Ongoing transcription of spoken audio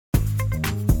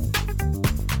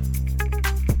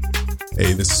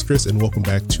Hey, this is Chris, and welcome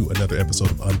back to another episode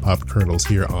of Unpopped Kernels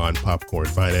here on Popcorn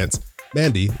Finance.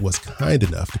 Mandy was kind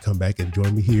enough to come back and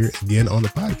join me here again on the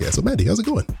podcast. So, Mandy, how's it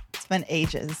going? It's been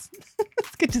ages.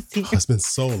 It's good to see you. It's been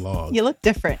so long. You look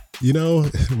different. You know,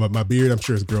 my beard, I'm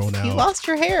sure, is grown out. You lost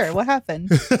your hair. What happened?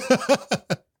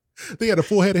 They had a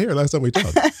full head of hair last time we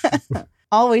talked.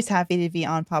 Always happy to be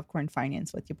on Popcorn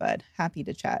Finance with you, bud. Happy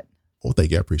to chat. Well,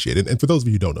 thank you. I appreciate it. And for those of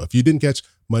you who don't know, if you didn't catch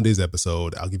Monday's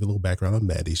episode, I'll give you a little background on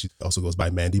Mandy. She also goes by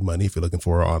Mandy Money if you're looking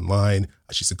for her online.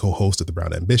 She's a co-host of the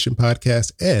Brown Ambition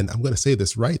podcast. And I'm going to say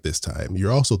this right this time.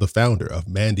 You're also the founder of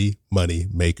Mandy Money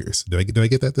Makers. Did I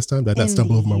get that this time? Did I not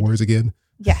stumble over my words again?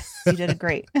 Yes, you did it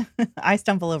great. I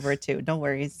stumble over it too. No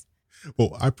worries.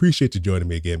 Well, I appreciate you joining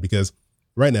me again because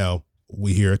right now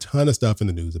we hear a ton of stuff in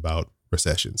the news about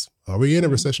recessions. Are we in a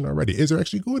recession already? Is there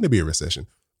actually going to be a recession?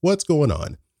 What's going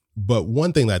on? But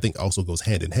one thing that I think also goes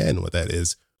hand in hand with that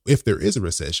is if there is a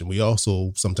recession, we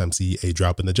also sometimes see a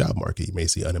drop in the job market. You may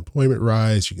see unemployment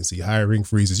rise. You can see hiring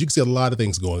freezes. You can see a lot of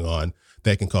things going on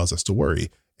that can cause us to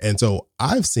worry. And so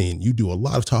I've seen you do a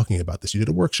lot of talking about this. You did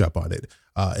a workshop on it,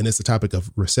 and it's the topic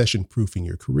of recession proofing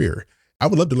your career. I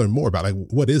would love to learn more about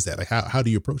what is that? How do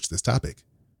you approach this topic?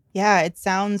 Yeah, it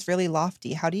sounds really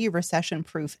lofty. How do you recession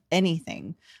proof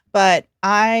anything? But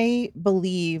I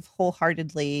believe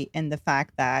wholeheartedly in the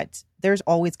fact that there's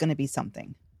always going to be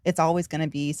something. It's always going to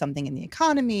be something in the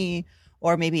economy,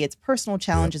 or maybe it's personal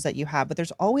challenges that you have, but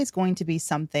there's always going to be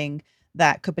something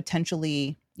that could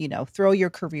potentially, throw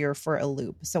your career for a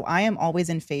loop. So I am always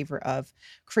in favor of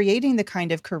creating the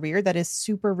kind of career that is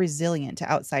super resilient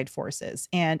to outside forces.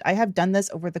 And I have done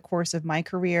this over the course of my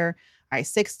career. I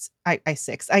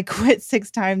quit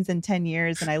 6 times in 10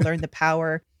 years, and I learned the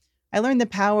power. I learned the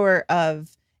power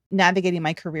of navigating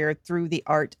my career through the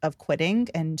art of quitting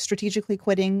and strategically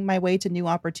quitting my way to new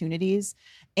opportunities.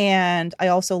 And I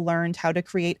also learned how to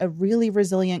create a really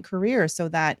resilient career so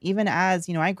that even as,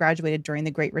 I graduated during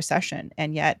the Great Recession,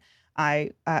 and yet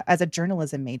I, as a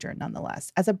journalism major,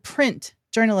 nonetheless, as a print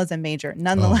journalism major,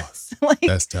 nonetheless,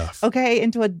 that's tough. Okay,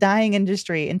 into a dying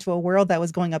industry, into a world that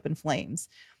was going up in flames.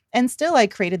 And still, I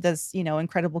created this,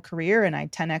 incredible career, and I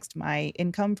 10x'd my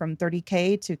income from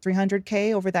 $30K to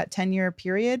 $300K over that 10-year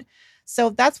period. So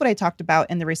that's what I talked about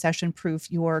in the Recession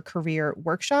Proof Your Career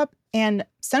workshop. And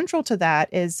central to that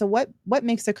is, so what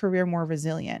makes a career more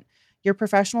resilient? Your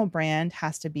professional brand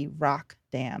has to be rock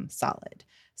damn solid.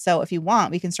 So if you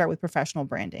want, we can start with professional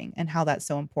branding and how that's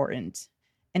so important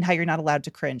and how you're not allowed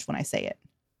to cringe when I say it.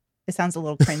 It sounds a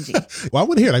little cringy. Well, I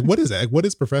want to hear, what is that? What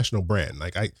is professional brand?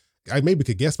 I maybe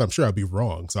could guess, but I'm sure I'll be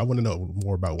wrong. So I want to know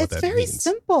more about what that means. It's very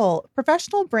simple.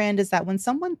 Professional brand is that when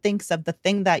someone thinks of the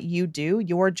thing that you do,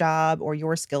 your job or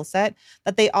your skill set,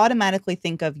 that they automatically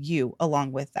think of you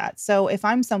along with that. So if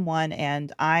I'm someone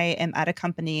and I am at a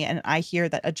company and I hear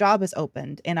that a job is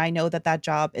opened and I know that that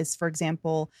job is, for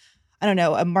example,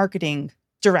 a marketing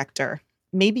director.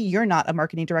 Maybe you're not a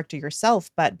marketing director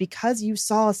yourself, but because you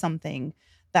saw something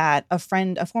that a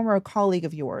friend, a former colleague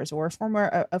of yours, or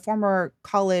a former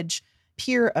college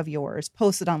peer of yours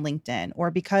posted on LinkedIn,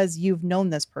 or because you've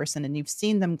known this person and you've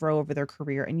seen them grow over their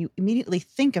career and you immediately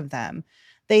think of them,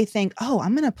 they think, oh,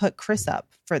 I'm going to put Chris up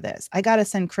for this. I got to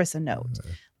send Chris a note.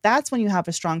 That's when you have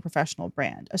a strong professional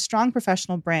brand. A strong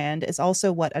professional brand is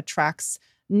also what attracts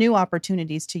new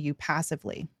opportunities to you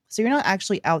passively. So you're not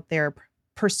actually out there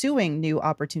pursuing new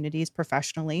opportunities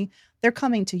professionally. They're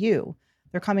coming to you.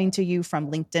 They're coming to you from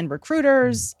LinkedIn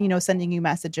recruiters, sending you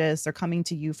messages. They're coming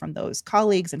to you from those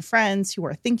colleagues and friends who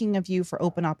are thinking of you for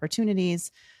open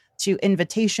opportunities, to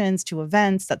invitations to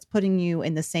events that's putting you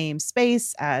in the same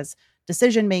space as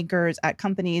decision makers at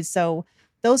companies. So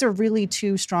those are really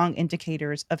 2 strong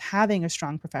indicators of having a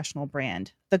strong professional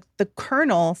brand. The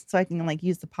kernel, so I can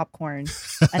use the popcorn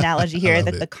analogy here,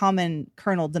 that the common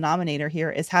kernel denominator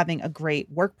here is having a great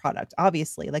work product.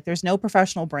 Obviously, there's no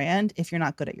professional brand if you're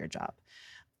not good at your job.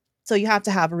 So you have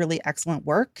to have a really excellent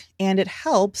work, and it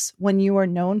helps when you are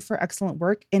known for excellent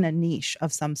work in a niche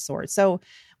of some sort. So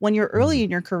when you're early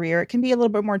in your career, it can be a little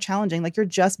bit more challenging. You're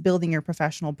just building your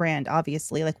professional brand,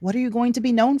 obviously. What are you going to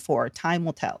be known for? Time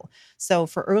will tell. So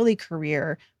for early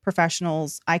career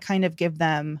professionals, I kind of give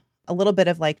them a little bit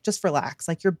of just relax.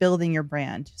 You're building your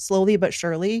brand slowly but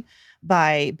surely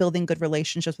by building good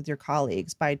relationships with your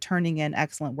colleagues, by turning in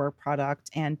excellent work product,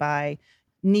 and by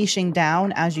niching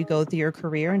down as you go through your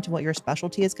career into what your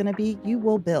specialty is going to be. You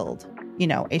will build,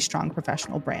 a strong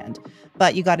professional brand,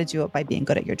 but you got to do it by being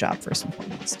good at your job first and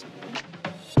foremost.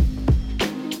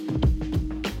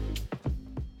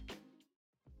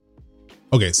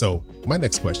 Okay, so my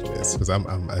next question is, because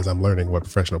as I'm learning what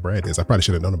professional brand is, I probably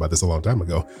should have known about this a long time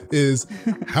ago, is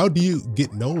how do you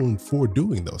get known for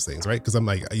doing those things, right? Because I'm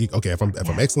like, okay, if I'm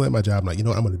excellent at my job, I'm like, I'm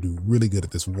going to do really good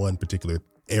at this one particular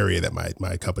area that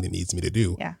my company needs me to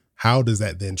do. Yeah. How does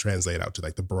that then translate out to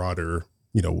like the broader,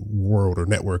 world or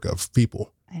network of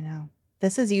people? I know.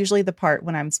 This is usually the part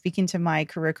when I'm speaking to my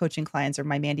career coaching clients or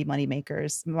my Mandy money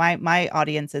makers. My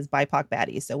audience is BIPOC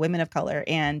baddies, so women of color.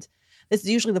 And this is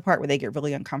usually the part where they get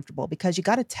really uncomfortable because you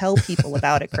got to tell people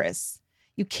about it, Chris.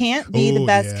 You can't be the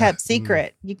best kept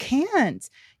secret. You can't.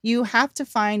 You have to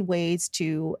find ways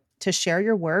to share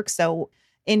your work. So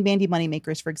in Mandy Money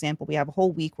Makers, for example, we have a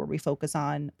whole week where we focus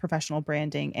on professional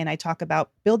branding. And I talk about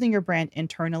building your brand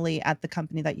internally at the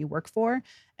company that you work for,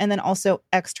 and then also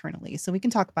externally. So we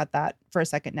can talk about that for a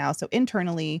second now. So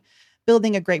internally,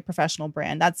 building a great professional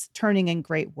brand, that's turning in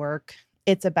great work.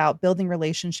 It's about building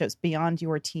relationships beyond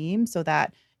your team so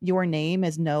that your name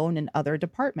is known in other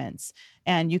departments.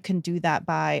 And you can do that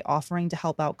by offering to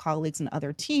help out colleagues in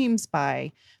other teams,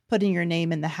 by putting your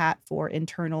name in the hat for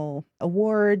internal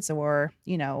awards or,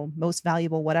 most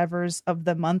valuable whatevers of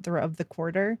the month or of the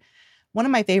quarter. One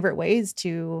of my favorite ways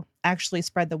to actually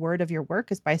spread the word of your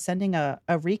work is by sending a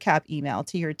recap email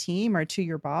to your team or to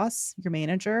your boss, your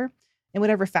manager, in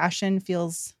whatever fashion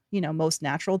feels, most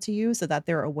natural to you so that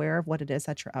they're aware of what it is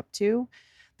that you're up to.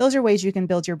 Those are ways you can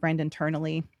build your brand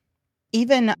internally.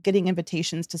 Even getting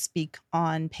invitations to speak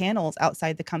on panels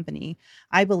outside the company,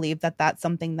 I believe that that's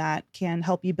something that can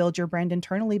help you build your brand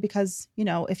internally because,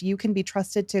 if you can be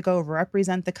trusted to go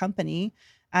represent the company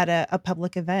at a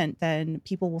public event, then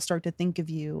people will start to think of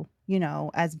you,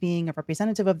 as being a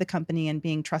representative of the company and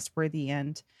being trustworthy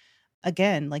and,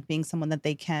 again, like being someone that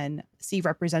they can see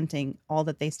representing all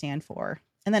that they stand for.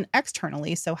 And then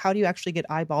externally, so how do you actually get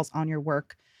eyeballs on your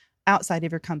work outside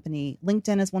of your company?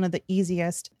 LinkedIn is one of the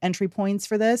easiest entry points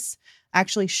for this.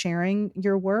 Actually sharing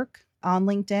your work on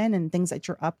LinkedIn and things that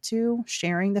you're up to,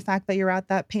 sharing the fact that you're at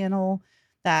that panel,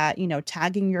 that,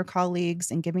 tagging your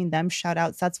colleagues and giving them shout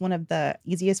outs. That's one of the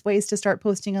easiest ways to start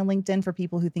posting on LinkedIn for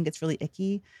people who think it's really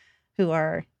icky, who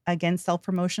are against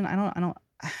self-promotion. I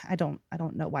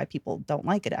don't know why people don't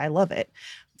like it. I love it.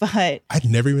 But I'd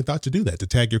never even thought to do that, to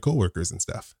tag your coworkers and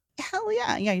stuff. Hell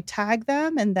yeah. Yeah. You tag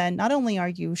them. And then not only are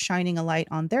you shining a light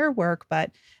on their work, but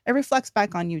it reflects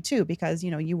back on you too, because,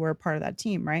 you were a part of that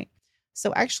team, right?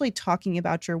 So actually talking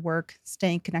about your work,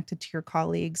 staying connected to your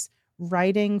colleagues,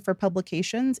 writing for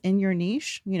publications in your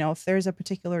niche, if there's a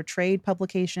particular trade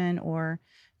publication or,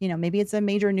 maybe it's a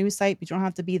major news site, but you don't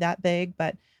have to be that big,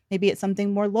 but maybe it's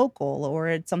something more local or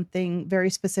it's something very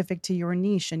specific to your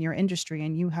niche and your industry.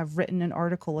 And you have written an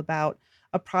article about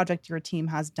a project your team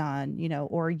has done,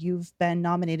 or you've been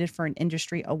nominated for an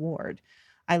industry award.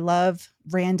 I love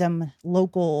random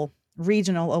local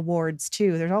regional awards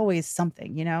too. There's always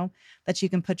something, that you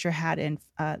can put your hat in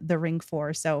the ring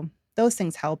for. So those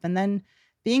things help. And then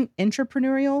being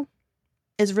entrepreneurial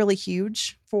is really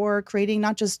huge for creating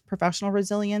not just professional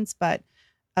resilience, but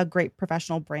a great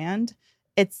professional brand.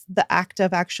 It's the act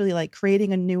of actually like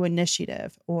creating a new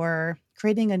initiative or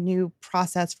creating a new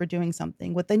process for doing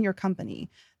something within your company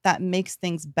that makes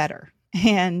things better.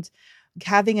 And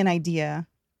having an idea,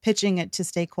 pitching it to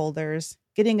stakeholders,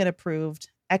 getting it approved,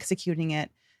 executing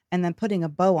it, and then putting a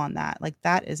bow on that. Like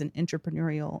that is an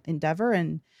entrepreneurial endeavor.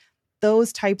 And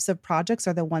those types of projects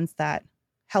are the ones that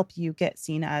help you get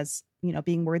seen as,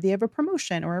 being worthy of a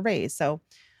promotion or a raise. So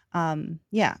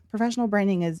professional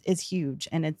branding is huge.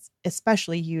 And it's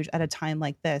especially huge at a time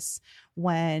like this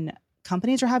when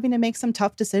companies are having to make some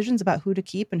tough decisions about who to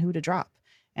keep and who to drop.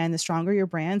 And the stronger your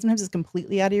brand, sometimes it's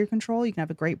completely out of your control. You can have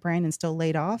a great brand and still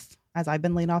laid off, as I've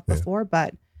been laid off before.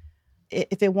 But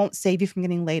if it won't save you from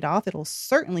getting laid off, it'll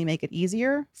certainly make it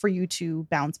easier for you to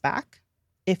bounce back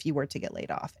if you were to get laid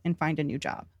off and find a new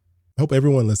job. I hope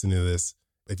everyone listening to this,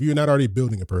 if you're not already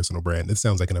building a personal brand, it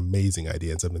sounds like an amazing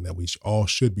idea and something that we all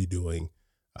should be doing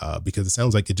because it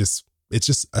sounds like it's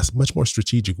just a much more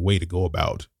strategic way to go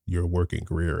about your working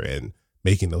career and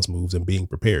making those moves and being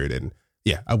prepared. And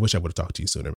yeah, I wish I would have talked to you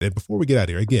sooner. And before we get out of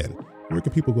here, again, where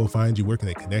can people go find you? Where can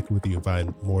they connect with you and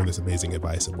find more of this amazing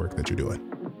advice and work that you're doing?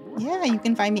 Yeah, you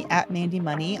can find me at Mandy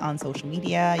Money on social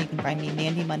media. You can find me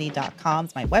mandymoney.com.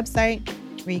 It's my website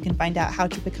where you can find out how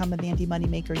to become a Mandy Money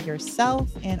Maker yourself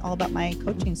and all about my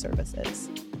coaching services.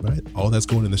 Right. All that's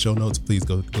going in the show notes. Please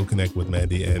go connect with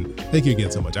Mandy. And thank you again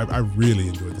so much. I really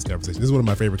enjoyed this conversation. This is one of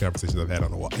my favorite conversations I've had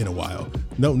in a while.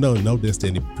 No diss to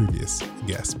any previous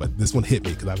guests, but this one hit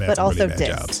me because I've had some really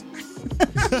bad jobs.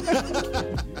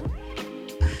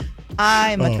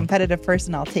 I'm a competitive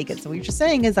person. I'll take it. So what you're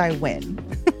saying is I win.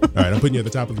 All right, I'm putting you at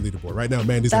the top of the leaderboard right now.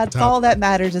 Mandy's at the That's top. all that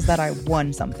matters, is that I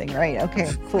won something, right?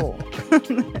 Okay, cool.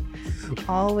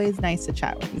 Always nice to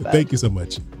chat with you, bud. Thank you so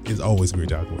much. It's always great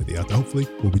talking with you. Hopefully,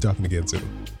 we'll be talking again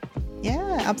soon.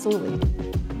 Yeah, absolutely.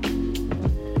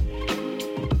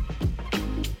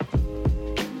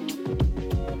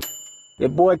 Your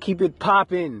boy keep it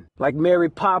poppin' like Mary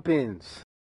Poppins.